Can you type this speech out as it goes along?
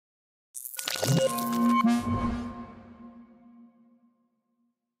Hi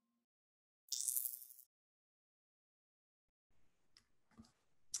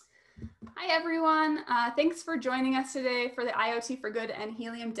everyone, thanks for joining us today for the IoT for Good and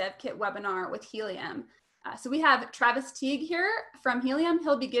Helium Dev Kit webinar with Helium. So we have Travis Teague here from Helium.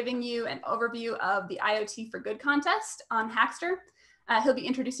 He'll be giving you an overview of the IoT for Good contest on Hackster. He'll be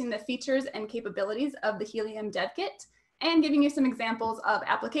introducing the features and capabilities of the Helium Dev Kit and giving you some examples of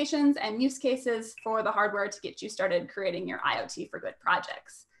applications and use cases for the hardware to get you started creating your IoT for Good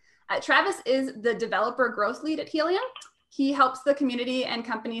projects. Travis is the developer growth lead at Helium. He helps the community and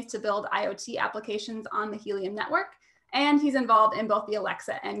companies to build IoT applications on the Helium network, and he's involved in both the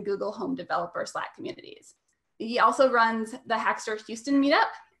Alexa and Google Home developer Slack communities. He also runs the Hackster Houston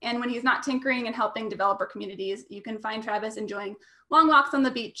meetup, and when he's not tinkering and helping developer communities, you can find Travis enjoying long walks on the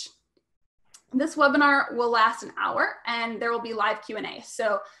beach. This webinar will last an hour, and there will be live Q&A.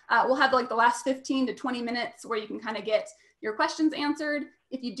 So we'll have like the last 15 to 20 minutes where you can kind of get your questions answered.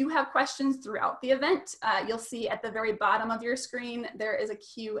 If you do have questions throughout the event, you'll see at the very bottom of your screen, there is a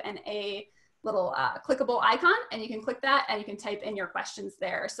Q&A little clickable icon, and you can click that and you can type in your questions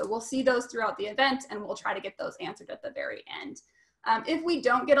there. So we'll see those throughout the event, and we'll try to get those answered at the very end. If we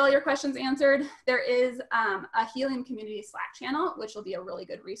don't get all your questions answered, there is a Helium community Slack channel, which will be a really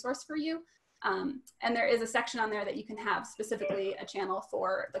good resource for you. And there is a section on there that you can have specifically a channel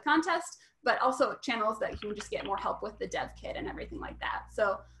for the contest, but also channels that you can just get more help with the dev kit and everything like that.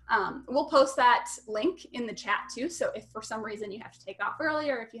 So we'll post that link in the chat too. So if for some reason you have to take off early,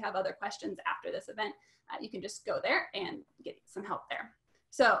 or if you have other questions after this event, you can just go there and get some help there.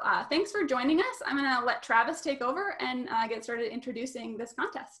 So thanks for joining us. I'm gonna let Travis take over and get started introducing this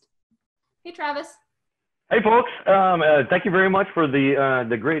contest. Hey, Travis. Hey folks, thank you very much for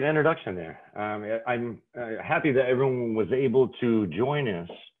the great introduction there. I'm happy that everyone was able to join us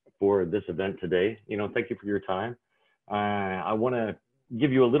for this event today. You know, thank you for your time. I want to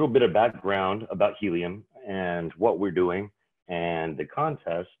give you a little bit of background about Helium and what we're doing and the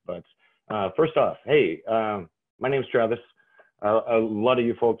contest. But first off, hey, my name's Travis. A lot of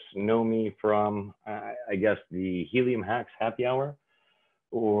you folks know me from, I guess, the Helium Hacks Happy Hour,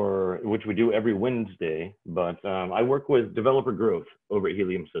 which we do every Wednesday, but I work with developer growth over at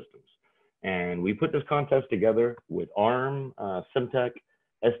Helium Systems. And we put this contest together with ARM, Semtech,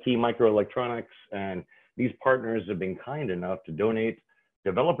 ST Microelectronics, and these partners have been kind enough to donate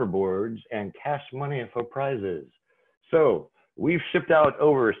developer boards and cash money for prizes. So we've shipped out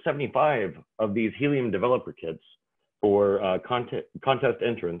over 75 of these Helium developer kits for contest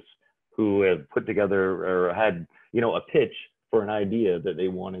entrants who have put together or had, you know, a pitch for an idea that they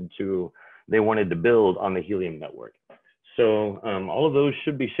wanted to build on the Helium network. So all of those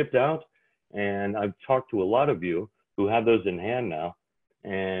should be shipped out, and I've talked to a lot of you who have those in hand now,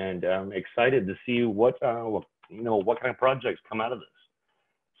 and I'm excited to see what kind of projects come out of this.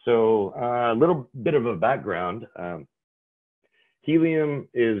 So a little bit of a background. Helium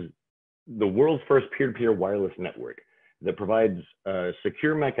is the world's first peer-to-peer wireless network that provides a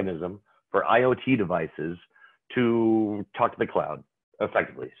secure mechanism for IoT devices to talk to the cloud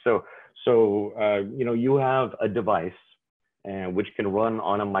effectively. So you know, you have a device which can run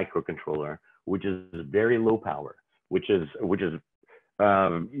on a microcontroller, which is very low power, which is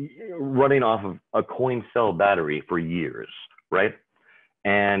running off of a coin cell battery for years, right?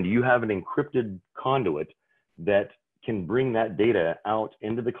 And you have an encrypted conduit that can bring that data out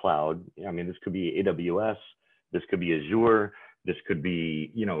into the cloud. I mean, this could be AWS, this could be Azure, this could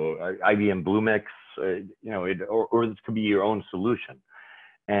be, you know, IBM Bluemix, you know, or this could be your own solution.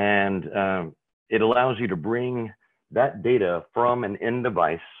 And it allows you to bring that data from an end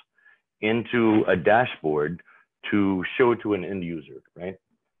device into a dashboard to show to an end user, right?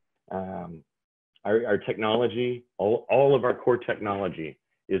 Our technology, all of our core technology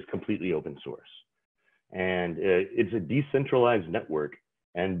is completely open source. And it's a decentralized network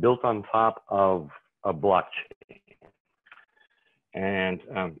and built on top of a blockchain. And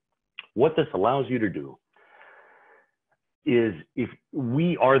what this allows you to do is, if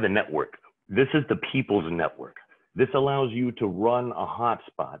we are the network, this is the people's network. This allows you to run a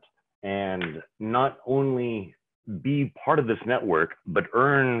hotspot and not only be part of this network, but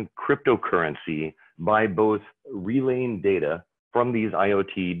earn cryptocurrency by both relaying data from these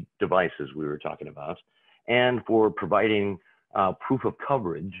IoT devices we were talking about, and for providing proof of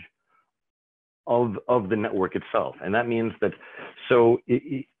coverage of the network itself. And that means that, so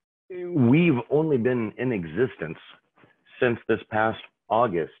we've only been in existence since this past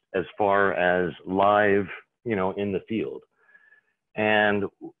August as far as live, you know, in the field. And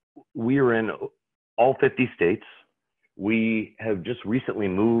we are in all 50 states. We have just recently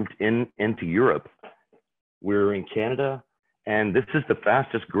moved into Europe. We're in Canada, and this is the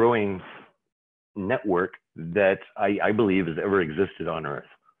fastest growing network that I believe has ever existed on Earth.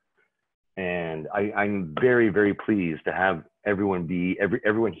 And I'm very, very pleased to have everyone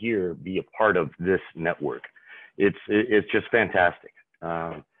here be a part of this network. It's just fantastic.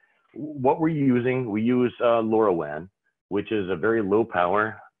 What we're using, we use LoRaWAN, which is a very low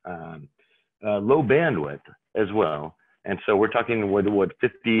power, low bandwidth as well. And so we're talking what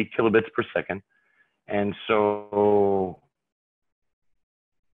 50 kilobits per second. And so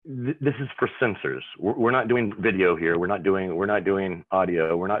this is for sensors. We're not doing video here. We're not doing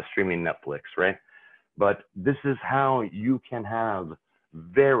audio. We're not streaming Netflix, right? But this is how you can have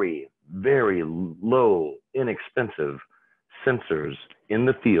very, very low, inexpensive sensors in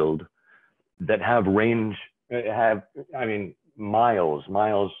the field that have range, miles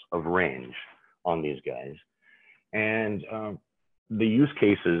of range on these guys. And the use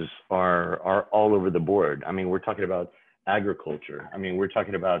cases are all over the board. I mean, we're talking about agriculture. I mean, we're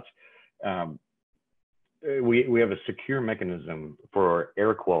talking about, we have a secure mechanism for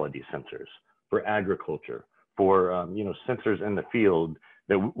air quality sensors, for agriculture, for, sensors in the field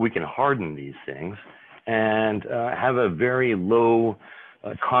that we can harden these things and have a very low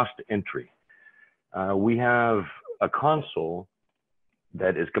cost entry. We have a console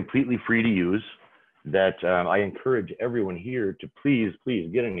that is completely free to use that I encourage everyone here to please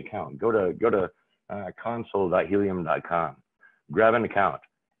get an account. Go to console.helium.com, grab an account,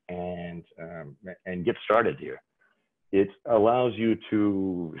 and get started here. It allows you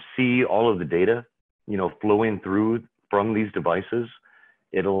to see all of the data, flowing through from these devices.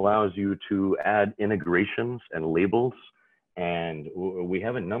 It allows you to add integrations and labels, and we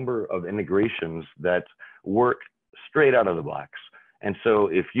have a number of integrations that work straight out of the box. And so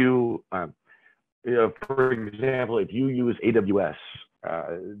if you, for example, if you use AWS,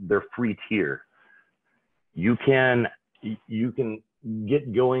 their free tier, you can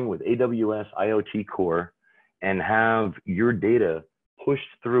get going with AWS IoT Core and have your data pushed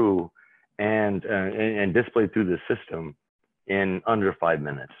through and displayed through the system in under 5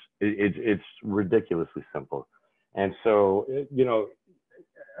 minutes. It's ridiculously simple. And so,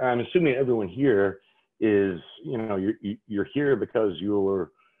 I'm assuming everyone here is, you're here because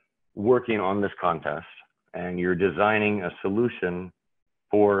you're working on this contest and you're designing a solution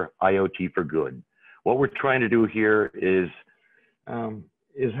for IoT for good. What we're trying to do here is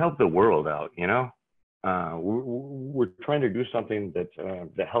help the world out. We're trying to do something that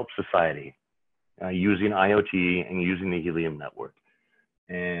helps society using IoT and using the Helium network.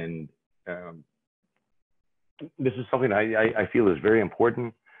 And this is something I feel is very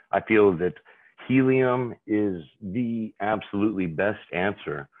important. I feel that Helium is the absolutely best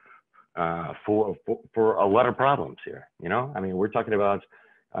answer for a lot of problems here. I mean, we're talking about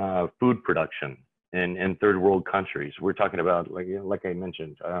food production in third world countries. We're talking about, like I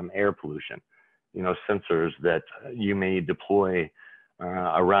mentioned, air pollution, sensors that you may deploy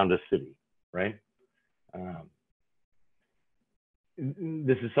around a city, right?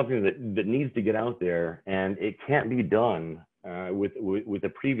 This is something that needs to get out there, and it can't be done with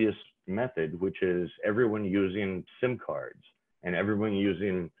the previous method, which is everyone using SIM cards and everyone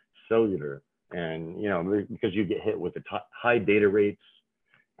using cellular, and because you get hit with the high data rates.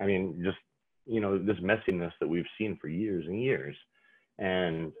 I mean, just this messiness that we've seen for years and years.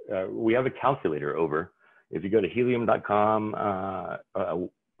 And we have a calculator over. If you go to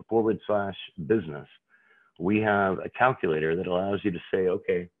helium.com/business, we have a calculator that allows you to say,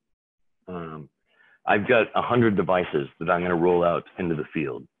 okay, I've got 100 devices that I'm going to roll out into the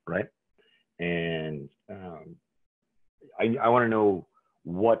field, right? And I want to know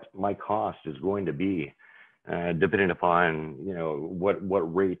what my cost is going to be, depending upon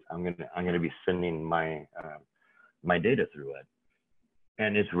what rate I'm going to be sending my my data through it,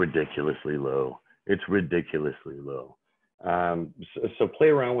 and it's ridiculously low. It's ridiculously low. So play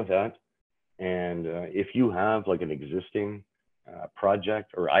around with that, and if you have like an existing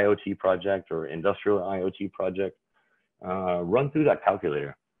project or IoT project or industrial IoT project, run through that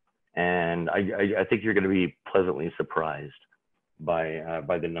calculator, and I think you're going to be pleasantly surprised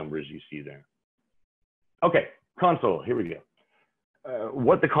by the numbers you see there. Okay, console, here we go.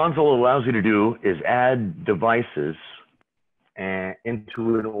 What the console allows you to do is add devices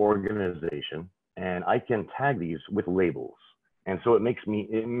into an organization, and I can tag these with labels. And so it makes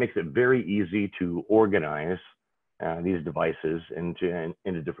it very easy to organize these devices into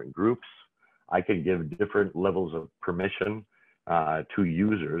different groups. I could give different levels of permission to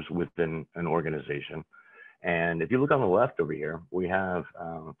users within an organization. And if you look on the left over here, we have,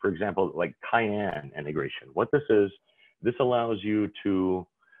 for example, like Cayenne integration. What this is This allows you to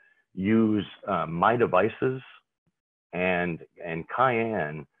use My Devices and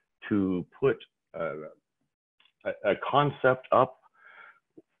Cayenne to put a concept up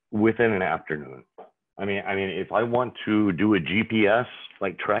within an afternoon. I mean, if I want to do a GPS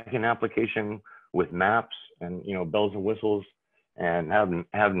like tracking application with maps and bells and whistles and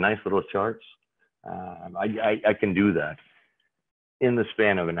have nice little charts, I can do that in the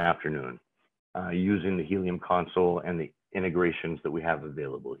span of an afternoon using the Helium console and the integrations that we have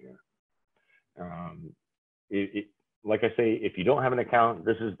available here. Like I say, if you don't have an account,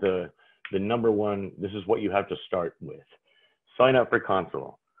 this is the number one. This is what you have to start with. Sign up for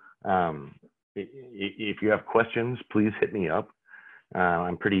console. If you have questions, please hit me up.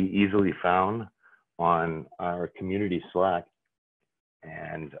 I'm pretty easily found on our community Slack,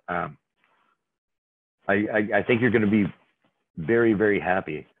 and I think you're going to be very, very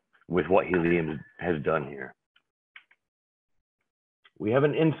happy with what Helium has done here. We have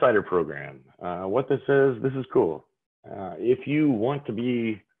an insider program. What this is cool. If you want to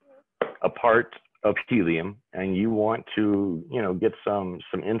be a part of Helium and you want to, get some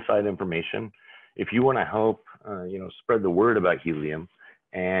inside information, if you want to help, spread the word about Helium,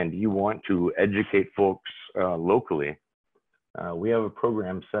 and you want to educate folks locally, we have a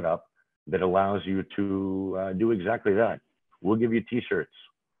program set up that allows you to do exactly that. We'll give you T-shirts.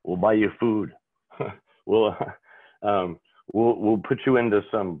 We'll buy you food. We'll put you into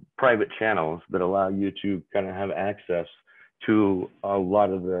some private channels that allow you to kind of have access to a lot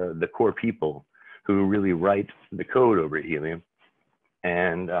of the core people who really write the code over at Helium.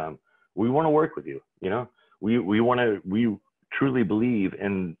 And we want to work with you. We truly believe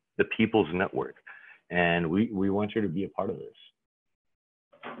in the people's network, and we want you to be a part of this.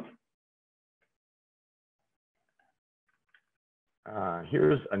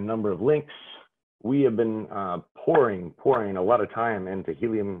 Here's a number of links. We have been pouring a lot of time into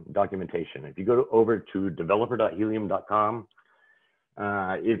Helium documentation. If you go over to developer.helium.com,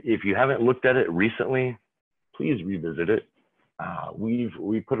 if you haven't looked at it recently, please revisit it.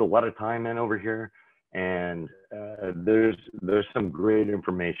 We've put a lot of time in over here, and there's some great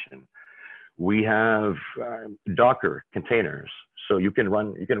information. We have Docker containers, so you can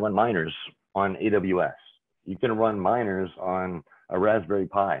run miners on AWS. You can run miners on a Raspberry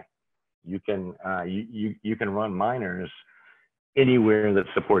Pi. You can run miners anywhere that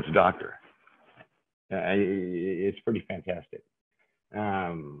supports Docker. It's pretty fantastic. If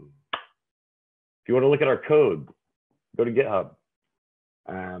you want to look at our code, go to GitHub.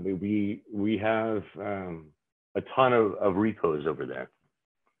 We have a ton of repos over there,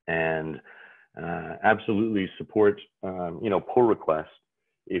 and absolutely support pull requests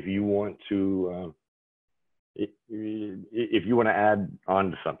if you want to. If you want to add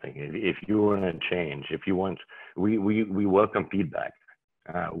on to something, if you want to change, we welcome feedback.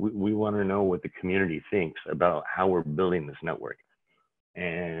 We want to know what the community thinks about how we're building this network.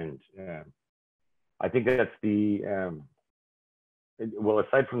 And I think that's well,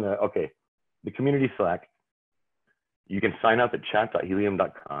 aside from the community Slack, you can sign up at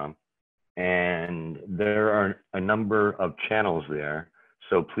chat.helium.com, and there are a number of channels there.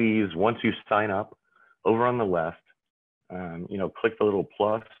 So please, once you sign up, over on the left, click the little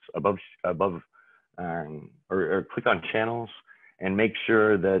plus above, or click on channels, and make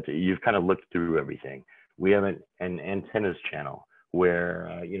sure that you've kind of looked through everything. We have an antennas channel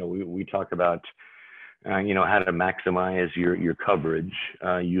where we talk about how to maximize your coverage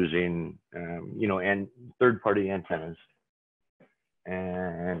using and third-party antennas,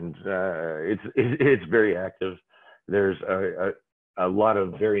 and it's very active. There's a lot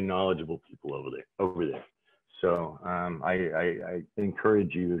of very knowledgeable people over there. So I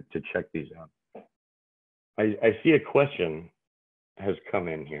encourage you to check these out. I see a question has come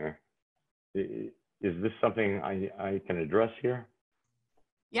in here. Is this something I can address here?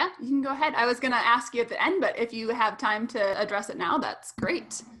 Yeah, you can go ahead. I was going to ask you at the end, but if you have time to address it now, that's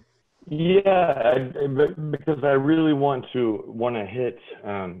great. Yeah, because I really want to hit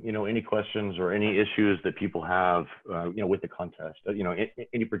any questions or any issues that people have with the contest.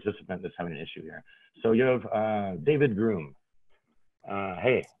 Any participant that's having an issue here. So you have David Groom.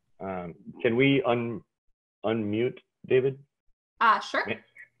 Hey, can we unmute David? Sure. Yeah.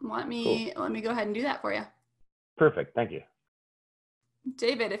 Let me go ahead and do that for you. Perfect. Thank you.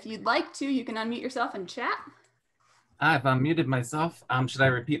 David, if you'd like to, you can unmute yourself and chat. I've unmuted myself. Should I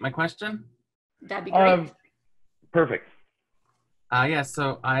repeat my question? That'd be great. Perfect. Yeah,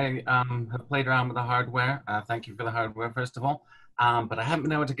 so I have played around with the hardware. Thank you for the hardware, first of all. But I haven't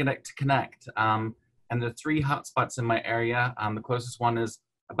been able to connect. And there are 3 hotspots in my area. The closest one is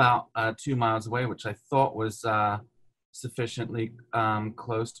about 2 miles away, which I thought was sufficiently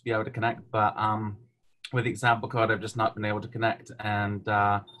close to be able to connect, but with the example code, I've just not been able to connect, and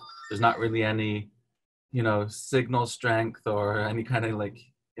there's not really any, signal strength or any kind of like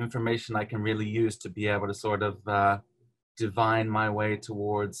information I can really use to be able to sort of divine my way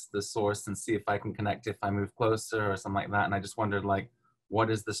towards the source and see if I can connect if I move closer or something like that. And I just wondered, like, what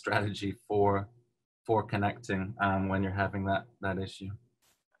is the strategy for connecting when you're having that issue?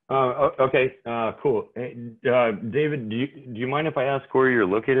 Okay, cool. Hey, David, do you mind if I ask where you're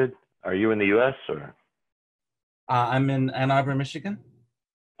located? Are you in the U.S. or? I'm in Ann Arbor, Michigan.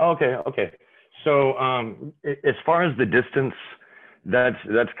 Okay, okay. So as far as the distance, that's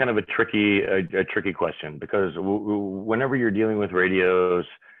kind of a tricky question, because whenever you're dealing with radios,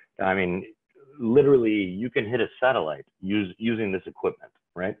 I mean, literally you can hit a satellite using this equipment,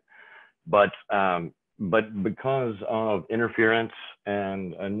 right? But because of interference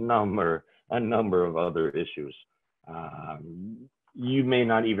and a number of other issues, you may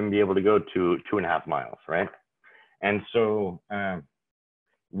not even be able to go to 2.5 miles, right? And so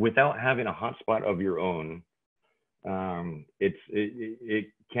without having a hotspot of your own, it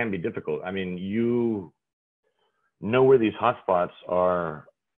can be difficult. I mean, you know where these hotspots are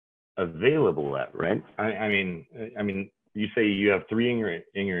available at, right? I mean, you say you have 3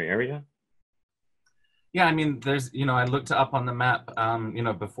 in your area? Yeah, I mean, there's, I looked it up on the map,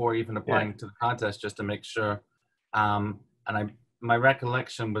 before even applying Yeah. to the contest, just to make sure. And my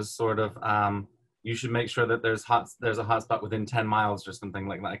recollection was sort of, you should make sure that there's a hotspot within 10 miles or something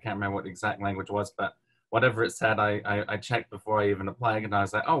like that. I can't remember what the exact language was, but whatever it said, I checked before I even applied, and I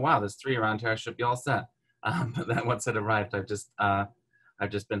was like, oh wow, there's 3 around here. I should be all set. But then once it arrived, I've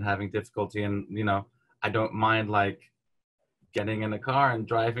just been having difficulty, and I don't mind like getting in a car and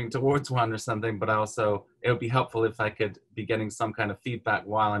driving towards one or something, but also it would be helpful if I could be getting some kind of feedback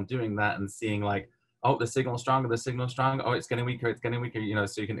while I'm doing that and seeing like, oh, the signal's stronger, oh, it's getting weaker,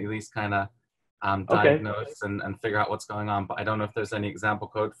 so you can at least kind of Okay. diagnose and figure out what's going on. But I don't know if there's any example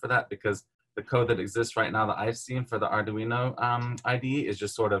code for that, because the code that exists right now that I've seen for the Arduino IDE is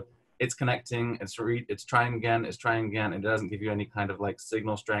just sort of, it's connecting, it's trying again, and it doesn't give you any kind of like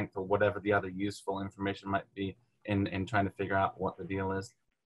signal strength or whatever the other useful information might be in trying to figure out what the deal is.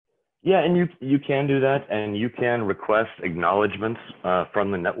 Yeah, and you can do that, and you can request acknowledgments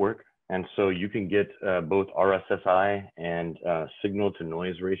from the network, and so you can get both RSSI and signal to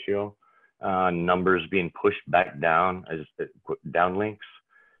noise ratio numbers being pushed back down as downlinks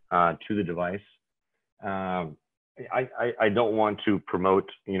to the device. I don't want to promote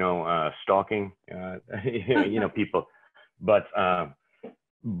stalking people, but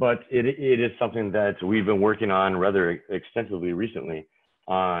it is something that we've been working on rather extensively recently,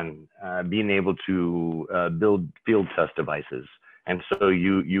 on being able to build field test devices. And so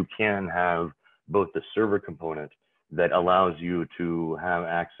you can have both the server component that allows you to have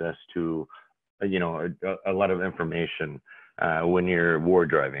access to a lot of information when you're war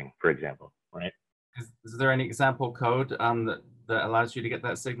driving, for example, right? Is there any example code that allows you to get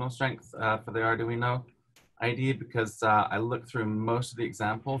that signal strength for the Arduino IDE? Because I looked through most of the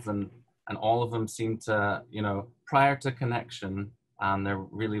examples, and all of them seem to, prior to connection, there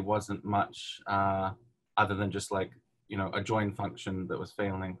really wasn't much other than just like, a join function that was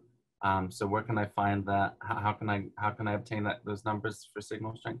failing. So where can I find that? How can I obtain those numbers for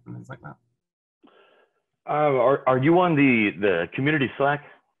signal strength and things like that? Are you on the community Slack?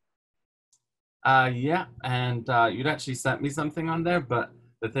 Yeah, and you'd actually sent me something on there, but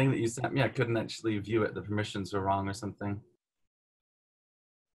the thing that you sent me, I couldn't actually view it. The permissions were wrong or something.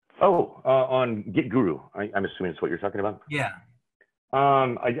 Oh, on GitGuru, I'm assuming it's what you're talking about? Yeah.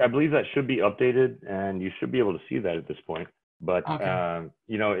 I believe that should be updated, and you should be able to see that at this point. But Okay.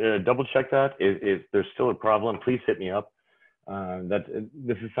 double check that. If there's still a problem, please hit me up.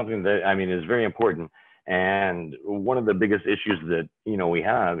 This is something that is very important. And one of the biggest issues that we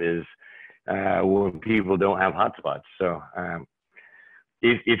have is when people don't have hotspots. So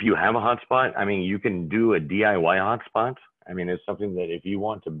if you have a hotspot, you can do a DIY hotspot. It's something that if you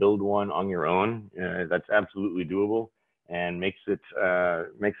want to build one on your own, that's absolutely doable, and makes it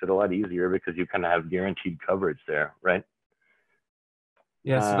a lot easier because you kind of have guaranteed coverage there, right?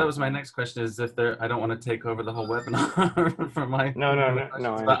 Yeah, so that was my next question, is if I don't want to take over the whole webinar for my No, questions,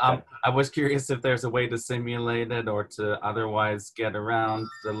 I but understand. I was curious if there's a way to simulate it or to otherwise get around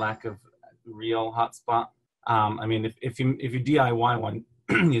the lack of real hotspot. If you DIY one,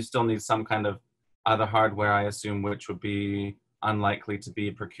 you still need some kind of other hardware, I assume, which would be unlikely to be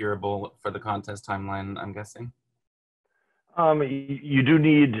procurable for the contest timeline, I'm guessing. You do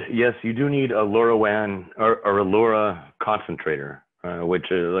need a LoRaWAN or a LoRa concentrator, which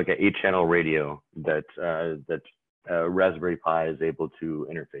is like an 8-channel radio that Raspberry Pi is able to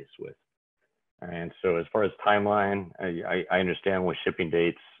interface with. And so as far as timeline, I understand with shipping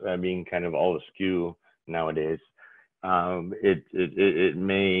dates being kind of all askew nowadays, it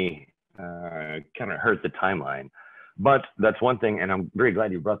may kind of hurt the timeline. But that's one thing, and I'm very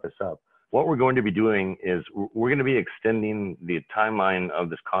glad you brought this up. What we're going to be doing is we're going to be extending the timeline of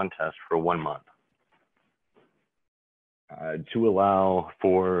this contest for 1 month to allow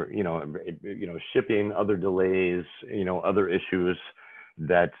for, shipping, other delays, other issues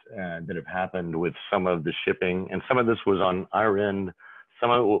that have happened with some of the shipping, and some of this was on our end. Some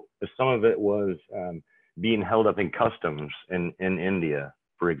of it was being held up in customs in India,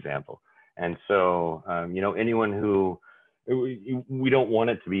 for example. And so, anyone who we don't want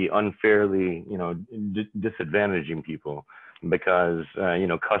it to be unfairly, disadvantaging people because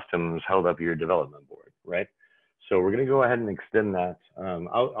customs held up your development board, right? So we're going to go ahead and extend that.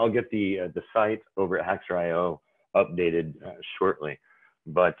 I'll get the site over at Hackster.io updated shortly.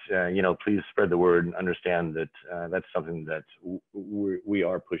 But, please spread the word and understand that that's something that we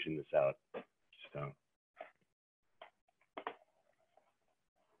are pushing this out. So.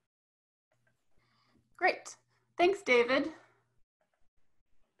 Great. Thanks, David.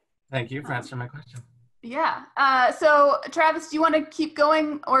 Thank you for answering my question. Yeah. So, Travis, do you want to keep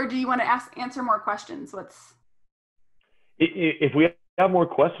going, or do you want to answer more questions? If we have more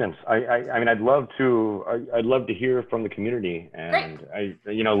questions, I mean, I'd love to hear from the community, and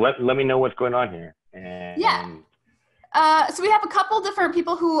let me know what's going on here. And yeah. So we have a couple different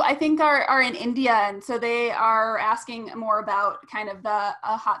people who I think are in India, and so they are asking more about kind of the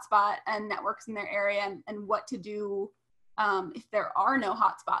hotspot and networks in their area, and what to do if there are no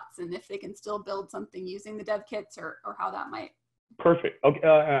hotspots, and if they can still build something using the dev kits, or how that might. Perfect. Okay,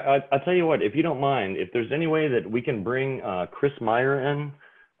 I'll tell you what, if you don't mind, if there's any way that we can bring Chris Meyer in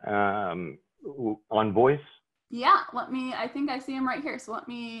on voice. Yeah, I think I see him right here. So let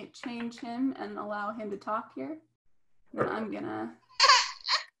me change him and allow him to talk here. And I'm gonna,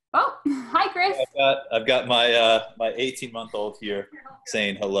 oh, hi, Chris. I've got my my 18-month-old here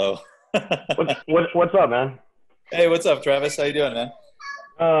saying hello. What's up, man? Hey, what's up, Travis? How you doing, man?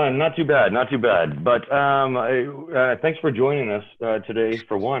 Not too bad, not too bad. But thanks for joining us today,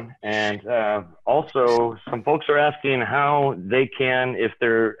 for one. And also, some folks are asking how they can, if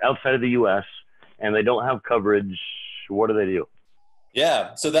they're outside of the U.S. and they don't have coverage, what do they do?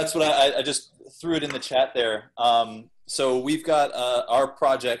 Yeah, so that's what I just threw it in the chat there. So we've got our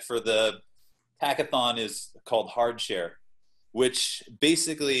project for the hackathon is called HardShare, which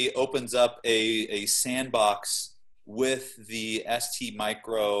basically opens up a sandbox with the ST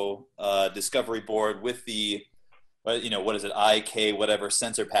Micro discovery board, with the, what is it, IK whatever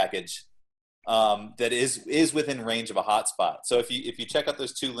sensor package that is within range of a hotspot. So if you check out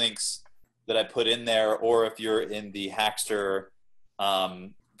those 2 links that I put in there, or if you're in the Hackster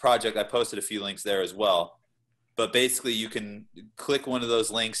project, I posted a few links there as well. But basically, you can click one of those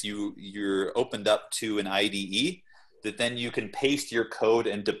links. You're opened up to an IDE that then you can paste your code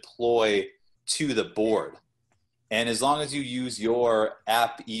and deploy to the board. And as long as you use your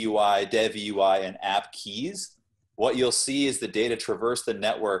app EUI, dev EUI, and app keys, what you'll see is the data traverse the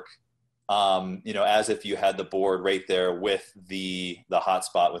network, as if you had the board right there with the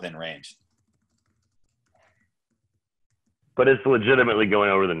hotspot within range. But it's legitimately going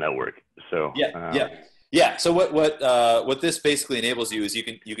over the network. So yeah. So what this basically enables you is you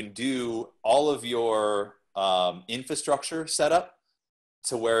can do all of your infrastructure setup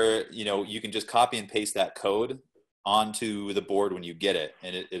to where you can just copy and paste that code onto the board when you get it,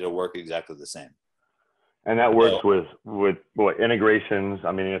 and it'll work exactly the same. And that works with what integrations?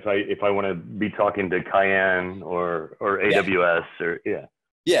 I mean, if I want to be talking to Cayenne or AWS or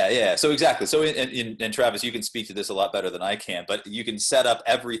Yeah. So exactly. So and Travis, you can speak to this a lot better than I can, but you can set up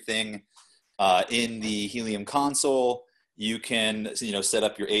everything in the Helium console. You can set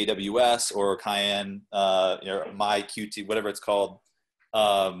up your AWS or Cayenne, my Qt, whatever it's called,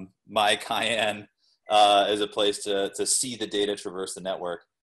 my Cayenne. As a place to see the data traverse the network,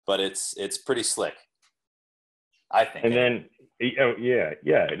 but it's pretty slick, I think. And then,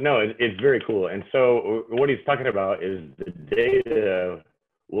 it's very cool. And so what he's talking about is the data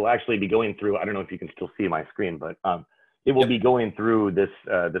will actually be going through. I don't know if you can still see my screen, but it will be going through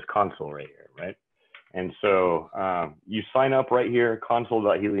this console right here, right? And so you sign up right here,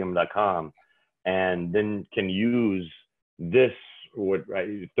 console.helium.com, and then can use this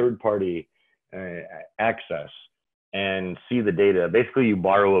third-party access and see the data. Basically, you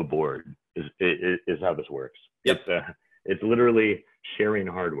borrow a board is how this works. Yep. It's literally sharing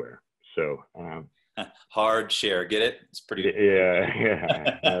hardware. So hard share, get it? It's pretty. Yeah.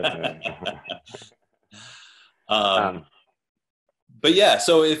 But yeah,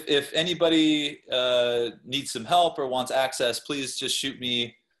 so if anybody needs some help or wants access, please just shoot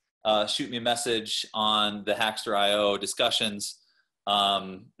me a message on the Hackster.io discussions,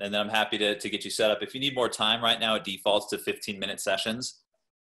 and then I'm happy to get you set up. If you need more time, right now it defaults to 15-minute sessions,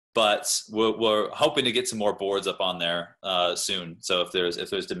 but we're hoping to get some more boards up on there soon. So if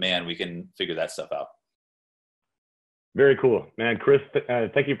there's demand, we can figure that stuff out. Very cool, man. Chris,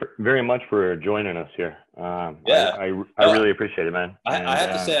 thank you very much for joining us here. Yeah, I really appreciate it, man. I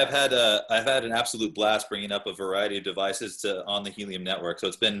have to say I've had an absolute blast bringing up a variety of devices on the Helium network. So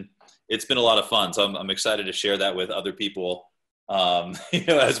it's been a lot of fun. So I'm excited to share that with other people.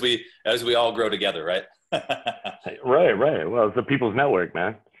 As we all grow together, right? Right. Well, it's the people's network,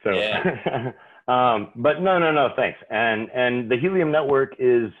 man. So, yeah. But no, thanks. And the Helium network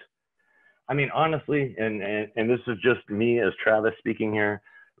is, I mean, honestly, and this is just me as Travis speaking here,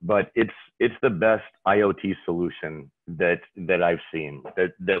 but it's the best IoT solution that I've seen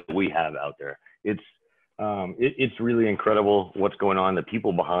that we have out there. It's really incredible what's going on. The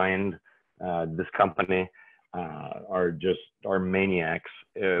people behind this company are maniacs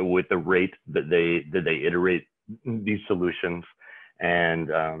with the rate that they iterate these solutions, and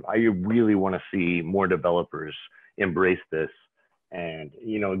I really want to see more developers embrace this and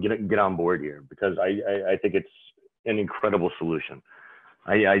get on board here, because I think it's an incredible solution.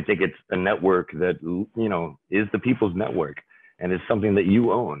 I think it's a network that is the people's network, and it's something that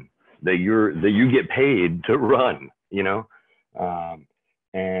you own, that you get paid to run,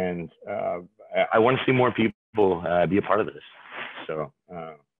 and I want to see more people be a part of this. So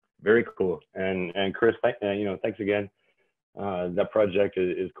very cool. And Chris, thanks again. That project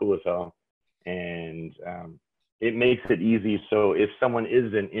is cool as hell, and it makes it easy. So if someone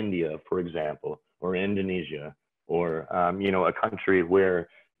is in India, for example, or Indonesia, or a country where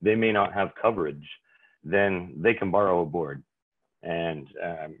they may not have coverage, then they can borrow a board, and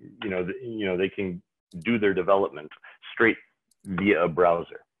they can do their development straight via a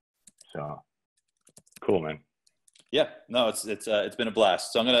browser. So cool, man. Yeah, no, it's been a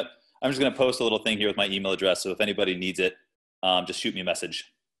blast. So I'm just gonna post a little thing here with my email address. So if anybody needs it, just shoot me a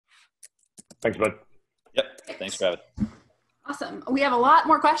message. Thanks, bud. Yep. Thanks, Travis. Awesome. We have a lot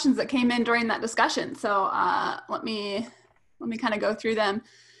more questions that came in during that discussion. So let me kind of go through them.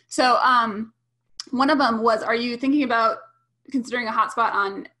 So one of them was, are you thinking about considering a hotspot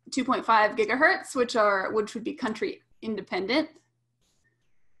on 2.5 gigahertz, which would be country independent?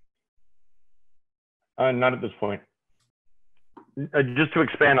 Not at this point. Just to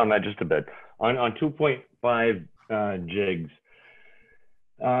expand on that just a bit, on 2.5 gigs,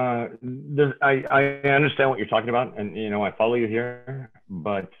 I understand what you're talking about, and I follow you here,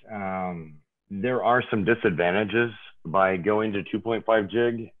 but there are some disadvantages by going to 2.5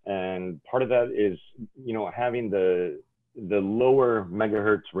 gig, and part of that is having the lower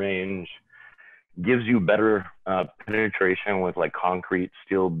megahertz range gives you better penetration with like concrete,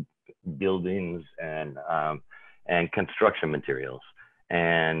 steel buildings, and construction materials,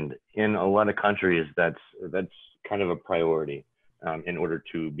 and in a lot of countries that's kind of a priority. In order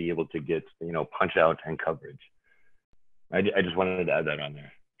to be able to get punch out and coverage. I just wanted to add that on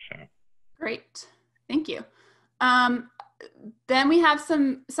there. So. Great, thank you. Then we have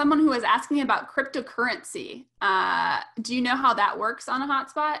someone who was asking about cryptocurrency. Do you know how that works on a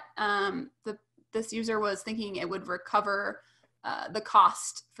hotspot? This user was thinking it would recover the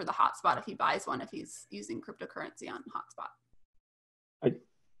cost for the hotspot if he buys one, if he's using cryptocurrency on hotspot.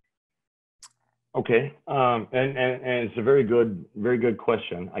 Okay, and it's a very good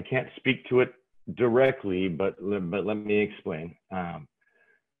question. I can't speak to it directly, but let me explain.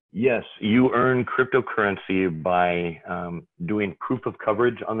 Yes, you earn cryptocurrency by doing proof of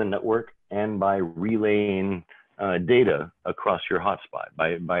coverage on the network and by relaying data across your hotspot,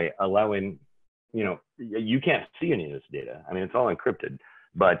 by allowing, you can't see any of this data. I mean, it's all encrypted,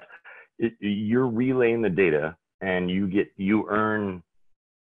 but you're relaying the data, and you earn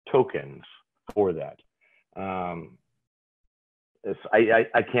tokens for that.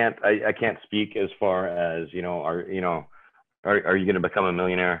 I can't speak as far as are you going to become a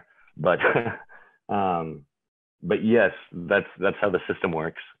millionaire, but yes, that's how the system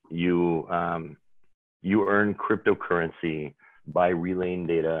works. You earn cryptocurrency by relaying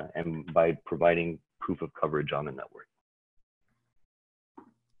data and by providing proof of coverage on the network.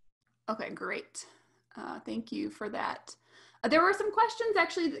 Okay, great. Thank you for that. There were some questions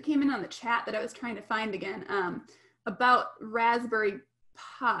actually that came in on the chat that I was trying to find again about Raspberry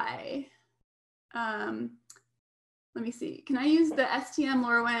Pi. Let me see. Can I use the STM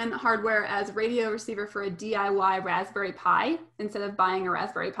LoRaWAN hardware as radio receiver for a DIY Raspberry Pi instead of buying a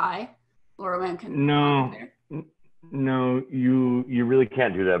Raspberry Pi? LoRaWAN can. No, No, you really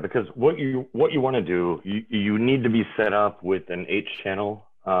can't do that, because what you want to do, you need to be set up with an 8-channel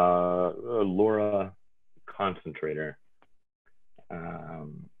LoRa concentrator,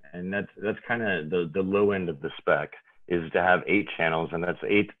 and that's kind of the low end of the spec, is to have 8 channels, and that's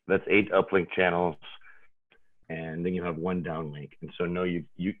eight uplink channels, and then you have one downlink. And so no, you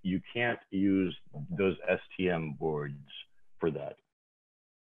can't use those STM boards for that.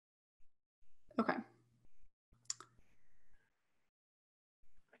 Okay.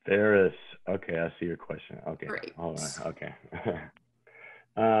 There is, okay, I see your question. Okay, Great. hold on. Okay.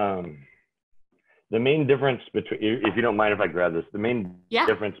 The main difference between, if you don't mind if I grab this, the main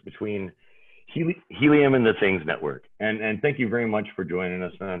difference between Helium and the Things Network, and thank you very much for joining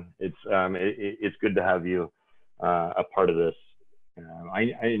us, man. It's good to have you a part of this.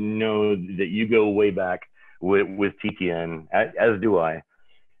 I know that you go way back with TTN, as do I,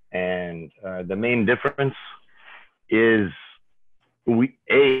 and the main difference is we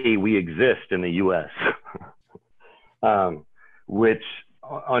exist in the U.S., which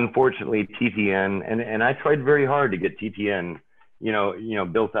unfortunately TTN, and I tried very hard to get TTN,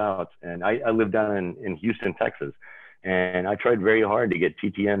 built out, and I live down in Houston, Texas, and I tried very hard to get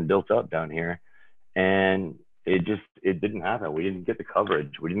TTN built up down here, and it didn't happen. We didn't get the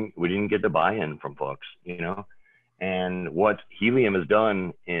coverage. We didn't get the buy-in from folks, and what Helium has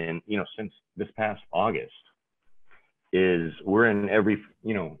done since this past August is we're in every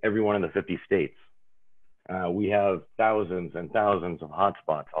one of the 50 states. We have thousands and thousands of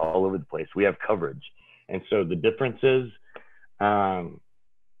hotspots all over the place. We have coverage. And so the difference is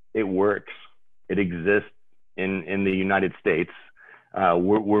it works. It exists in the United States.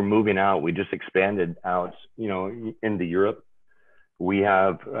 We're moving out. We just expanded out, into Europe. We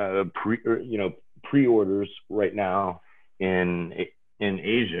have pre-orders right now in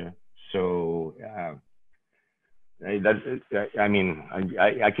Asia. So I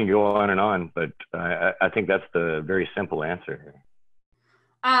can go on and on, but I think that's the very simple answer.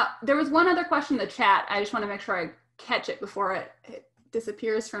 There was one other question in the chat. I just want to make sure I catch it before it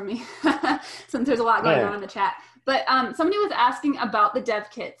disappears from me, since there's a lot going on in the chat. But somebody was asking about the dev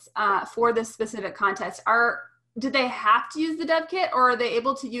kits for this specific contest. Do they have to use the dev kit, or are they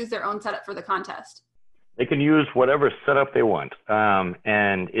able to use their own setup for the contest? They can use whatever setup they want,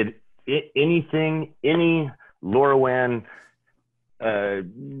 and any LoRaWAN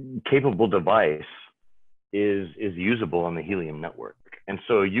capable device is usable on the Helium network. And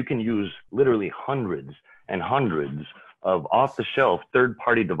so you can use literally hundreds and hundreds of off-the-shelf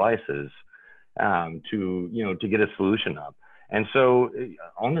third-party devices to get a solution up. And so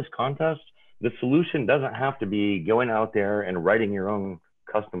on this contest, the solution doesn't have to be going out there and writing your own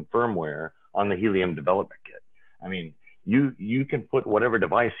custom firmware on the Helium development kit. I mean, you can put whatever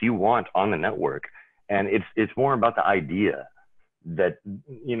device you want on the network, and it's more about the idea that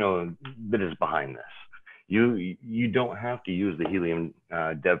that is behind this. You don't have to use the Helium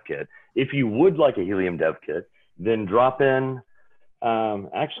dev kit. If you would like a Helium dev kit, then drop in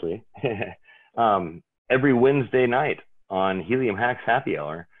every Wednesday night on Helium Hacks Happy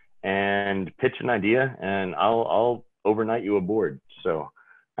Hour and pitch an idea, and I'll overnight you a board. So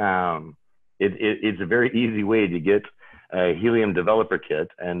it's a very easy way to get a Helium developer kit,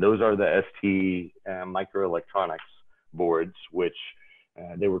 and those are the ST microelectronics boards, which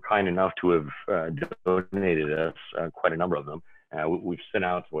they were kind enough to have donated us quite a number of them. We've sent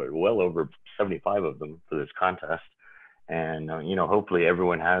out well over 75 of them for this contest, and hopefully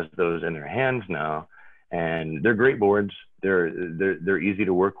everyone has those in their hands now. And they're great boards. They're easy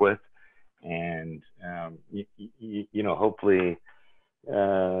to work with, and hopefully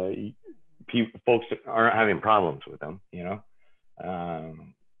folks aren't having problems with them.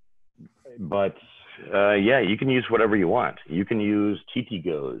 But yeah, you can use whatever you want. You can use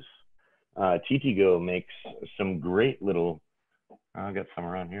TTGo's. TTGo makes some great little, I've got some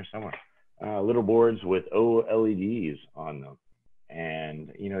around here somewhere, little boards with OLEDs on them.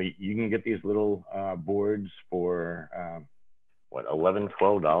 And, you can get these little boards for, $11,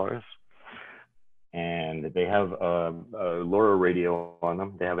 $12. And they have a LoRa radio on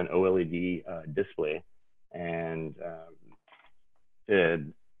them. They have an OLED display. And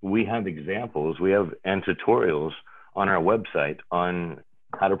we have examples, and tutorials on our website on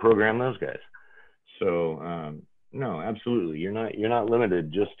how to program those guys. So no, absolutely, you're not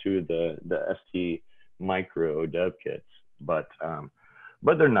limited just to the ST micro dev kits, but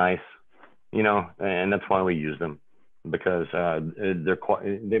they're nice, and that's why we use them, because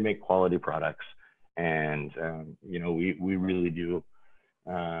they make quality products, and we really do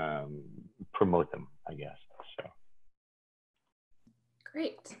promote them, I guess. So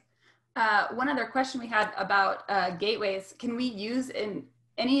great. One other question we had about gateways. Can we use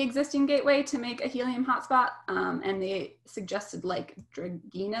any existing gateway to make a Helium hotspot? And they suggested like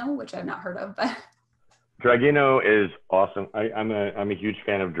Dragino, which I've not heard of, but. Dragino is awesome. I'm a huge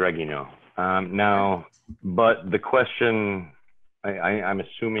fan of Dragino. Now, but the question I'm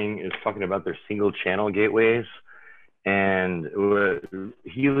assuming is talking about their single channel gateways, and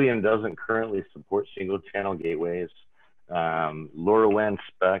Helium doesn't currently support single channel gateways. LoRaWAN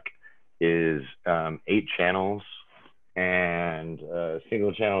spec is 8 channels, and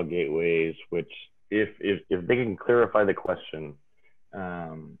single channel gateways, which if they can clarify the question,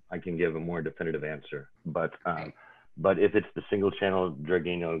 I can give a more definitive answer. But if it's the single channel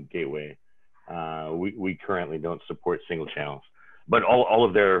Dragino gateway, we currently don't support single channels. But all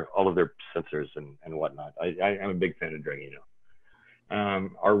of their sensors and whatnot. I'm a big fan of Dragino.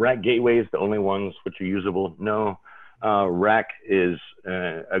 Are rack gateways the only ones which are usable? No. Rack is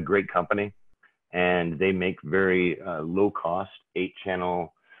a great company, and they make very low cost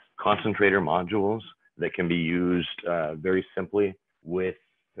 8-channel concentrator modules that can be used very simply with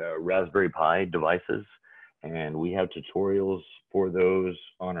Raspberry Pi devices. And we have tutorials for those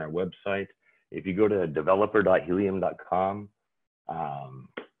on our website. If you go to developer.helium.com,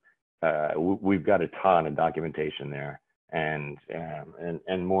 we've got a ton of documentation there, and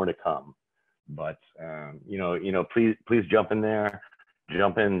more to come. But please jump in there,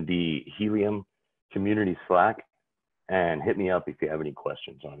 jump in the Helium community Slack, and hit me up if you have any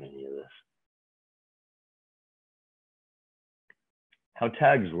questions on any of this. How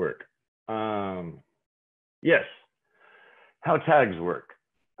tags work? Yes, how tags work.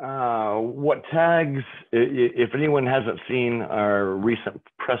 What tags, if anyone hasn't seen our recent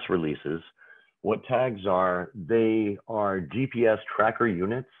press releases, what tags are, they are GPS tracker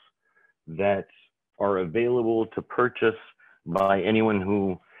units that are available to purchase by anyone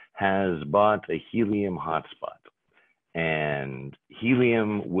who has bought a Helium hotspot. And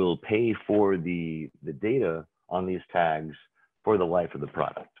Helium will pay for the data on these tags for the life of the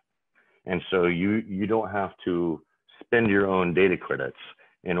product. And so you don't have to spend your own data credits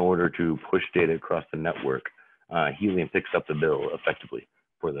in order to push data across the network. Helium picks up the bill effectively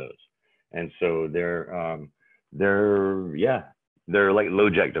for those. And so they're like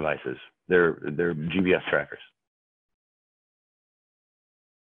LoJack devices. They're GPS trackers.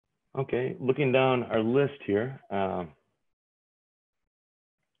 Okay, looking down our list here. I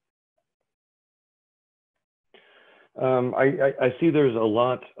see there's a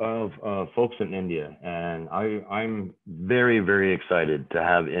lot of folks in India, and I'm very, very excited to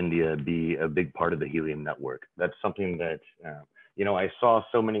have India be a big part of the Helium network. That's something that, I saw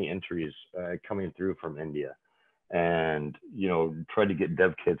so many entries coming through from India, and, tried to get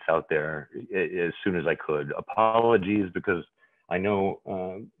dev kits out there as soon as I could. Apologies, because I know,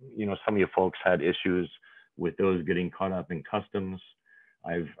 some of you folks had issues with those getting caught up in customs.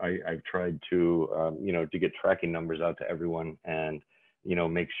 I've tried to, to get tracking numbers out to everyone and,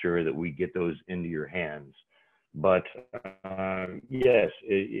 make sure that we get those into your hands. But yes,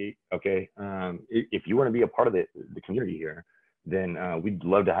 okay. If you want to be a part of the community here, then we'd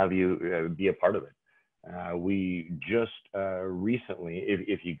love to have you be a part of it. We just recently,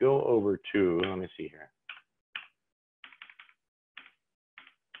 if you go over to, let me see here,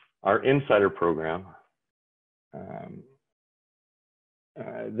 our insider program,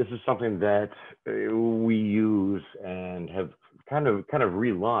 this is something that we use and have kind of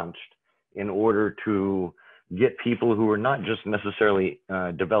relaunched in order to get people who are not just necessarily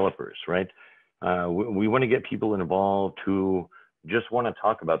developers, right? We want to get people involved who just want to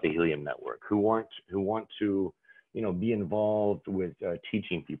talk about the Helium network, who want to, be involved with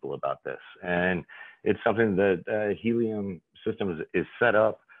teaching people about this. And it's something that Helium Systems is set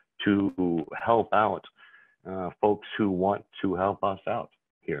up to help out folks who want to help us out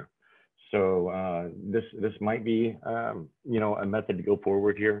here. So this might be, a method to go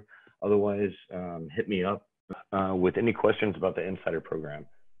forward here. Otherwise, hit me up with any questions about the Insider program.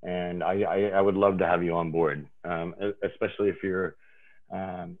 And I would love to have you on board, especially if you're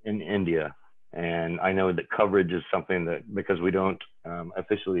in India. And I know that coverage is something that, because we don't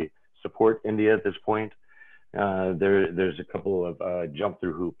officially support India at this point, there's a couple of jump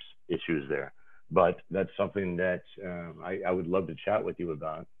through hoops issues there. But that's something that I would love to chat with you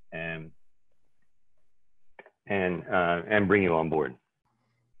about and bring you on board.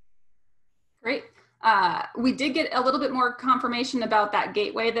 Great. We did get a little bit more confirmation about that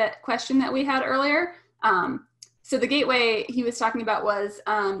gateway, that question that we had earlier. So the gateway he was talking about was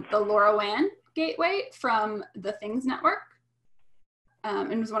the LoRaWAN gateway from the Things network,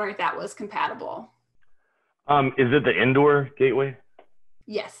 and was wondering if that was compatible. Is it the indoor gateway?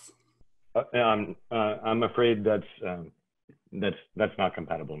 Yes. I'm afraid that's not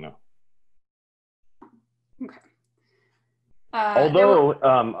compatible. No. Okay. Although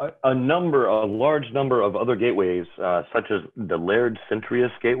a large number of other gateways, such as the layered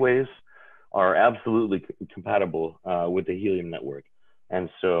Centrius gateways, are absolutely compatible with the Helium network, and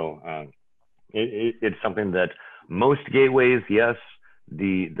so it's something that most gateways, yes,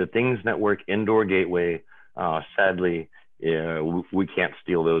 the Things Network indoor gateway, sadly, we can't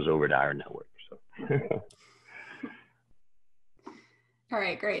steal those over to our network. So. All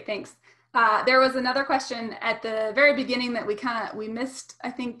right, great, thanks. There was another question at the very beginning that we missed,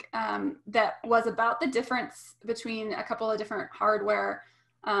 I think, that was about the difference between a couple of different hardware,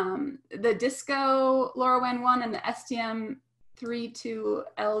 the Disco LoRaWAN 1 and the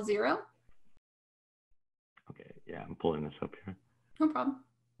STM32L0. Okay, yeah, I'm pulling this up here. No problem.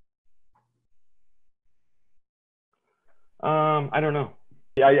 I don't know.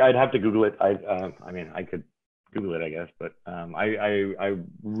 Yeah, I'd have to Google it. I mean, I could Google it, I guess, but I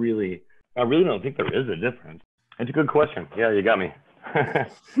really don't think there is a difference. It's a good question. Yeah, you got me.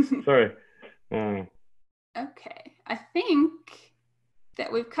 Sorry. Okay, I think that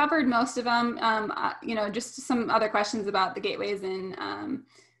we've covered most of them. You know, just some other questions about the gateways in.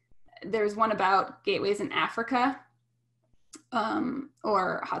 There's one about gateways in Africa,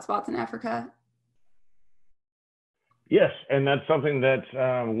 or hotspots in Africa. Yes, and that's something that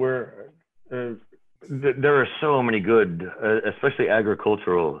there are so many good, especially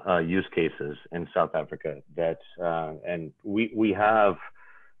agricultural use cases in South Africa that, and we have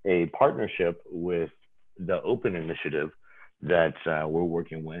a partnership with the Open Initiative that we're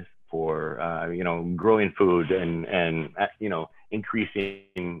working with for you know, growing food and you know,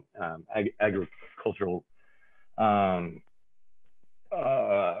 increasing agricultural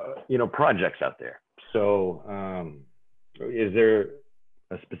you know, projects out there. So is there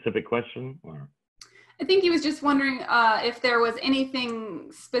a specific question or? I think he was just wondering if there was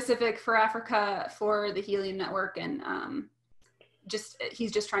anything specific for Africa for the Helium network, and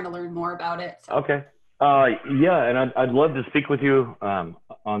he's just trying to learn more about it. So. Okay. Yeah, and I'd love to speak with you on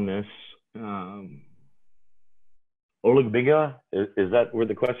this. Olugbiga, is that where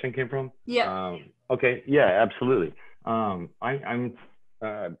the question came from? Yeah. Okay. Yeah, absolutely.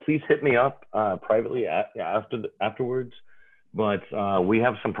 Please hit me up privately afterwards. But we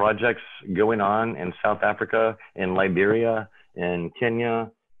have some projects going on in South Africa, in Liberia, in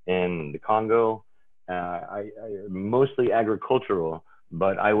Kenya, in the Congo. Mostly agricultural,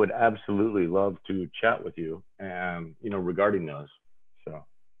 but I would absolutely love to chat with you, you know, regarding those. So.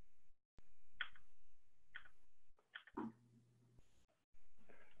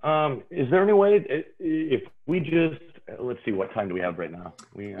 Is there any way if we just, let's see, what time do we have right now?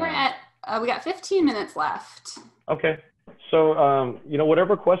 We're at we got 15 minutes left. Okay. So, you know,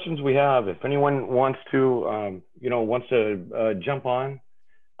 whatever questions we have, if anyone wants to, you know, wants to jump on,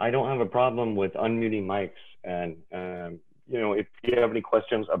 I don't have a problem with unmuting mics. And, you know, if you have any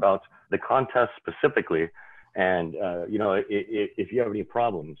questions about the contest specifically, and, you know, if you have any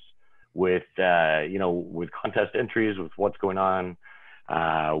problems with, you know, with contest entries, with what's going on,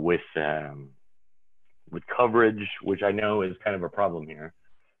 with coverage, which I know is kind of a problem here.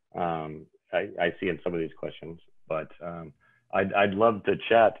 I see in some of these questions, but I'd love to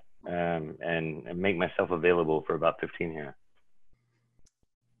chat and make myself available for about 15 here.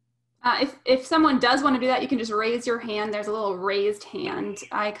 If someone does want to do that, you can just raise your hand. There's a little raised hand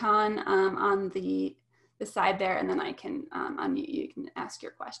icon on the side there, and then I can unmute you. You can ask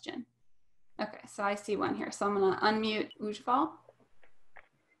your question. Okay, so I see one here. So I'm going to unmute Ujval.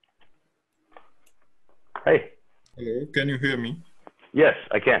 Hey. Hello, can you hear me? Yes,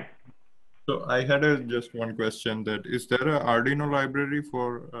 I can. So I had just one question, that is there an Arduino library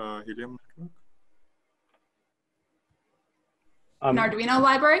for Helium network? An Arduino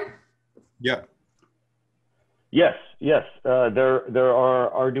library? Yeah. Yes. There are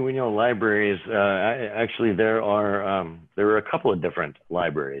Arduino libraries. Actually, there are a couple of different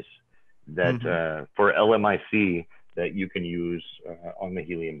libraries that for LMIC that you can use on the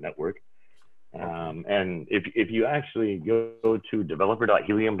Helium network. And if you actually go to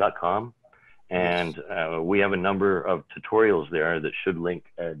developer.helium.com, and we have a number of tutorials there that should link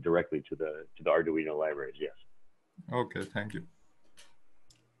directly to the Arduino libraries. Yes. Okay, thank you.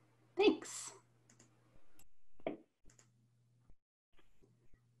 Thanks.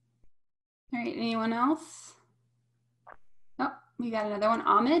 All right, anyone else? Oh, we got another one.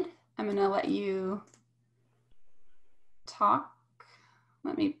 Ahmed, I'm gonna let you talk.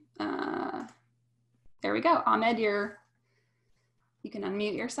 Let me, there we go. Ahmed, you can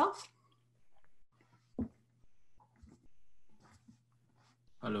unmute yourself.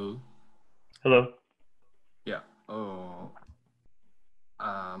 Hello. Hello. Yeah.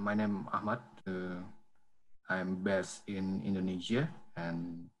 My name Ahmad. I'm based in Indonesia,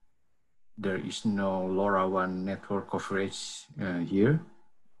 and there is no LoRaWAN network coverage here.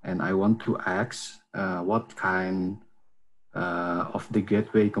 And I want to ask what kind of the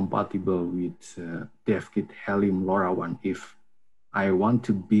gateway compatible with DevKit Helium LoRaWAN if I want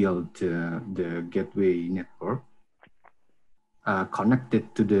to build the gateway network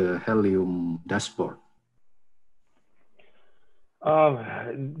connected to the Helium dashboard.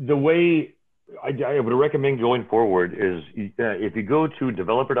 The way I would recommend going forward is if you go to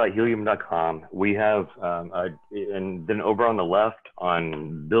developer.helium.com, we have, and then over on the left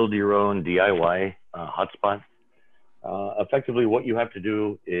on build your own DIY hotspot. Effectively, what you have to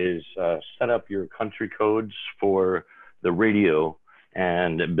do is set up your country codes for the radio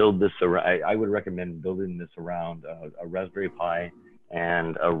and build this around. I would recommend building this around a Raspberry Pi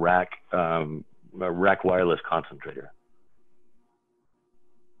and a rack wireless concentrator.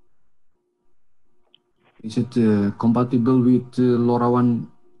 Is it compatible with LoRaWAN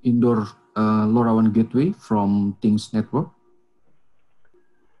indoor LoRaWAN gateway from Things Network?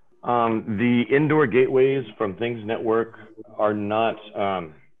 The indoor gateways from Things Network are not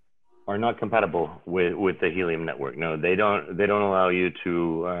compatible with the Helium network. No, they don't allow you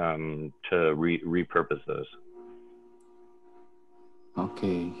to repurpose those.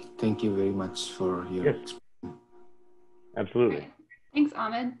 Okay, thank you very much for your Yes, absolutely. Great. Thanks,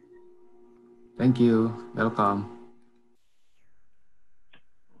 Ahmed. Thank you. Welcome.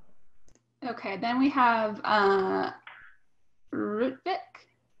 Okay, then we have Rutvik.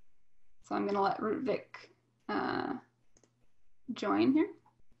 So I'm going to let Rutvik join here.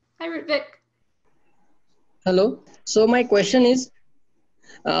 Hi, Rutvik. Hello. So my question is,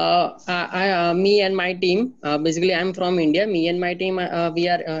 me and my team, basically I'm from India. Me and my team, we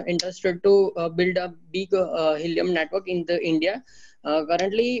are interested to build a big Helium network in the India.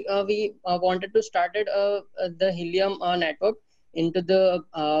 Currently, we wanted to start the Helium network into the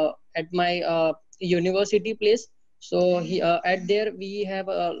at my university place. So at there we have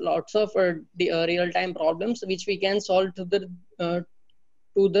lots of real-time problems which we can solve to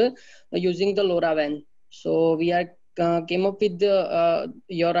the using the LoRaWAN. So we are came up with the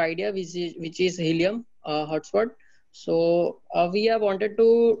your idea, which is Helium hotspot. So we have wanted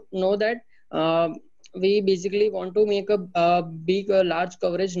to know that we basically want to make a big large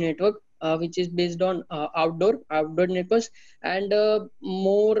coverage network which is based on outdoor networks and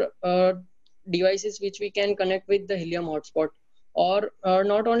more devices which we can connect with the Helium hotspot, or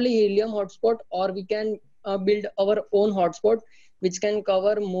not only Helium hotspot, or we can build our own hotspot which can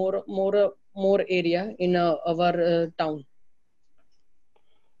cover more area in our town.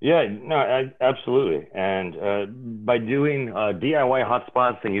 Yeah, no, absolutely. And by doing DIY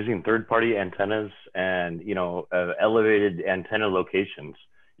hotspots and using third-party antennas and elevated antenna locations,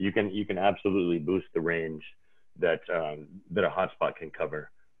 you can absolutely boost the range that a hotspot can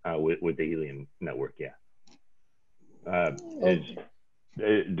cover with the Helium network. Yeah. Okay.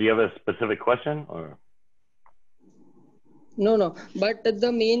 Do you have a specific question or? No, but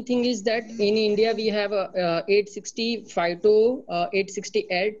the main thing is that in India we have 865 to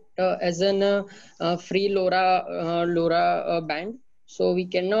 868 as an free LoRa band. So we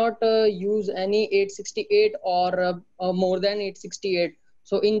cannot use any 868 or more than 868.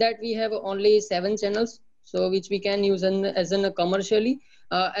 So in that we have only 7 channels, so which we can use as an commercially,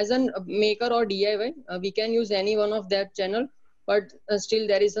 as an maker or DIY. We can use any one of that channel, but still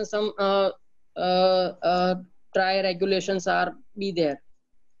there is some try regulations are be there.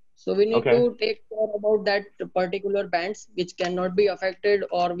 So we need Okay. to take care about that particular bands which cannot be affected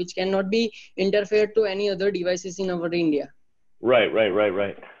or which cannot be interfered to any other devices in our India. Right.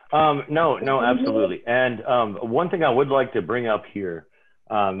 No, absolutely. And one thing I would like to bring up here,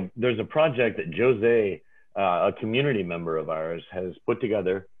 there's a project that Jose, a community member of ours, has put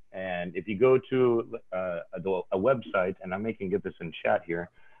together. And if you go to a website, and I can get this in chat here,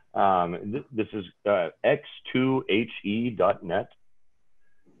 this is x2he.net.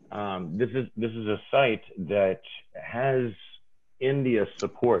 This is a site that has India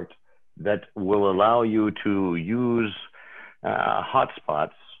support that will allow you to use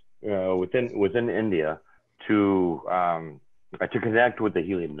hotspots within India to connect with the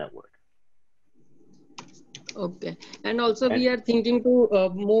Helium network. Okay, and also we are thinking to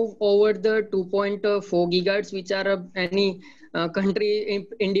move over the 2.4 gigahertz, which are any country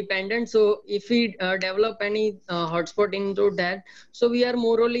independent. So if we develop any hotspot into that, so we are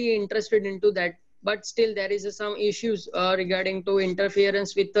morally interested into that. But still there is some issues regarding to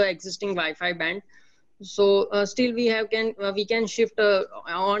interference with the existing Wi-Fi band. So still we can shift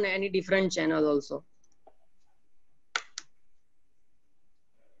on any different channel also.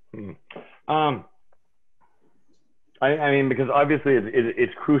 I mean, because obviously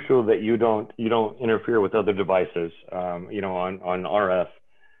it's crucial that you don't interfere with other devices, you know, on RF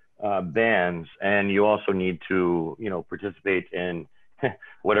bands, and you also need to, you know, participate in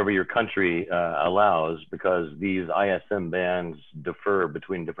whatever your country allows, because these ISM bands differ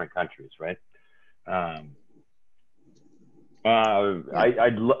between different countries, right?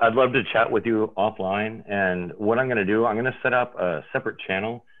 I'd love to chat with you offline, and what I'm going to do, I'm going to set up a separate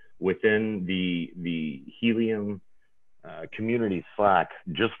channel within the Helium community Slack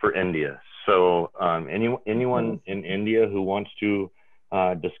just for India. So anyone in India who wants to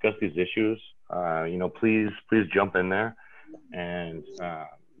discuss these issues, you know, please jump in there, and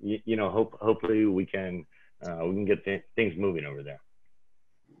you know, hopefully we can get things moving over there.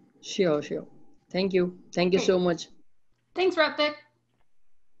 Sure. Thank you so much. Thanks, Raptik.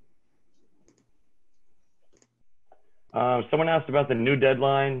 Someone asked about the new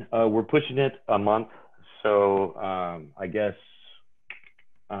deadline. We're pushing it a month, so I guess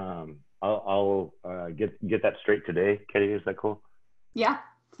I'll get that straight today. Katie, is that cool? Yeah,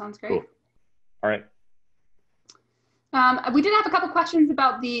 sounds great. Cool. All right. We did have a couple questions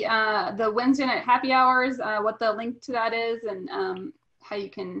about the Wednesday night happy hours, what the link to that is, and how they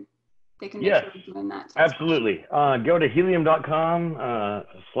can make sure to join that. Absolutely. Go to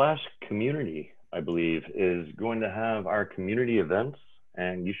helium.com/community, I believe, is going to have our community events,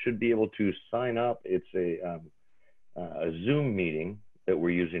 and you should be able to sign up. It's a Zoom meeting that we're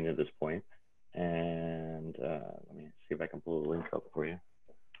using at this point. And let me see if I can pull the link up for you.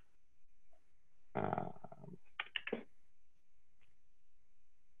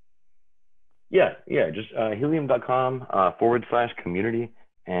 Just helium.com/community,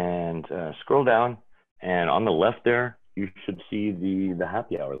 and scroll down, and on the left there you should see the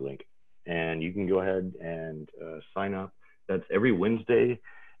happy hour link, and you can go ahead and sign up. That's every Wednesday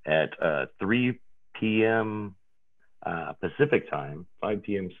at 3 p.m. Pacific time, 5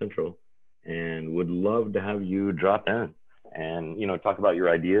 p.m. Central, and would love to have you drop in and, you know, talk about your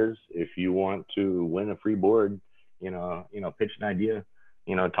ideas. If you want to win a free board, you know, pitch an idea,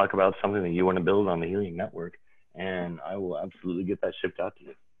 you know, talk about something that you want to build on the Helium network, and I will absolutely get that shipped out to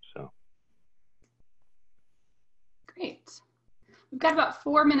you. So great. We've got about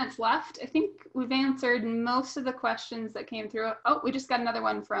 4 minutes left. I think we've answered most of the questions that came through. Oh, we just got another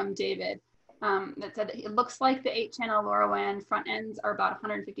one from David that said it looks like the 8-channel LoRaWAN front ends are about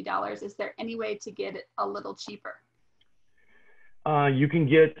 $150. Is there any way to get it a little cheaper? You can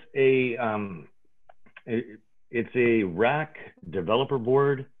get it's a rack developer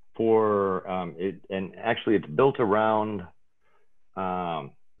board for it, and actually it's built around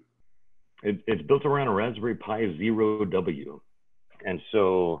it's built around a Raspberry Pi Zero W, and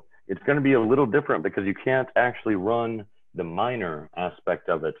so it's going to be a little different because you can't actually run the miner aspect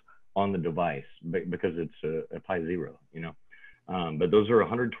of it on the device because it's a Pi Zero, you know. But those are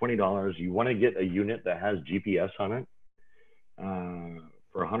 $120. You want to get a unit that has GPS on it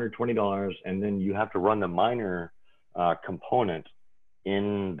for $120, and then you have to run the miner component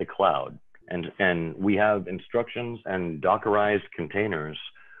in the cloud. And we have instructions and Dockerized containers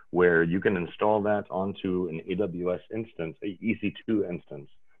where you can install that onto an AWS instance, a EC2 instance,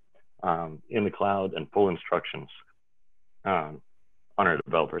 in the cloud, and full instructions on our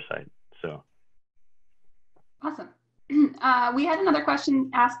developer site. So awesome. We had another question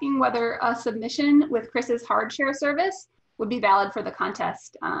asking whether a submission with Chris's HardShare service would be valid for the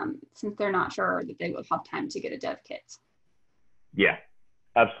contest, since they're not sure that they will have time to get a dev kit. Yeah,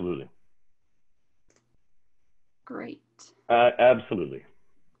 absolutely. Great. Absolutely.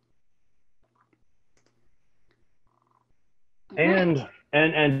 And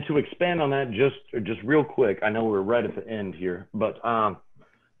to expand on that just real quick, I know we're right at the end here, but I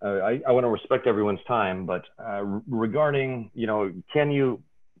want to respect everyone's time, but regarding, you know, can you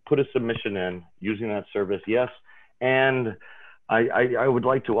put a submission in using that service? Yes. And I would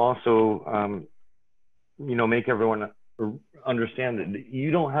like to also, you know, make everyone understand that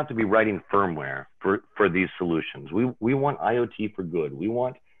you don't have to be writing firmware for these solutions. We want IoT for good. We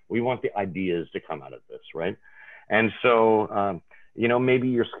want the ideas to come out of this, right? And so, you know, maybe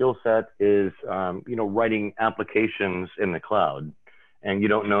your skill set is, you know, writing applications in the cloud, and you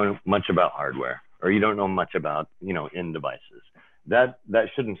don't know much about hardware, or you don't know much about, you know, end devices. That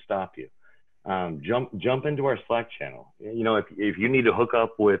shouldn't stop you. Jump into our Slack channel. You know, if you need to hook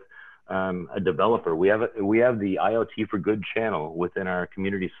up with a developer, we have the IoT4Good channel within our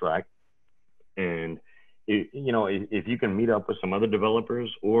community Slack, and you know, if you can meet up with some other developers,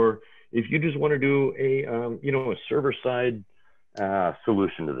 or if you just want to do a, a server side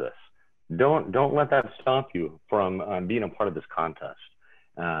solution to this, don't let that stop you from being a part of this contest.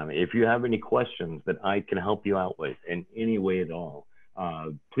 If you have any questions that I can help you out with in any way at all,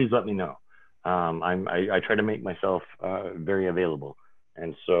 please let me know. I try to make myself very available.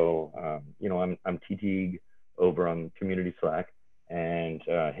 And so, I'm TTEG over on Community Slack, and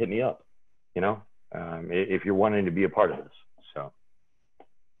hit me up, if you're wanting to be a part of this. So.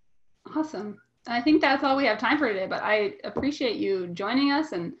 Awesome. I think that's all we have time for today, but I appreciate you joining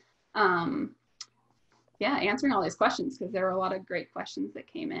us and answering all these questions, because there were a lot of great questions that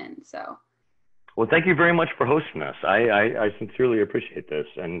came in. So. Well, thank you very much for hosting us. I sincerely appreciate this,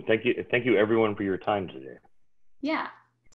 and thank you everyone for your time today. Yeah.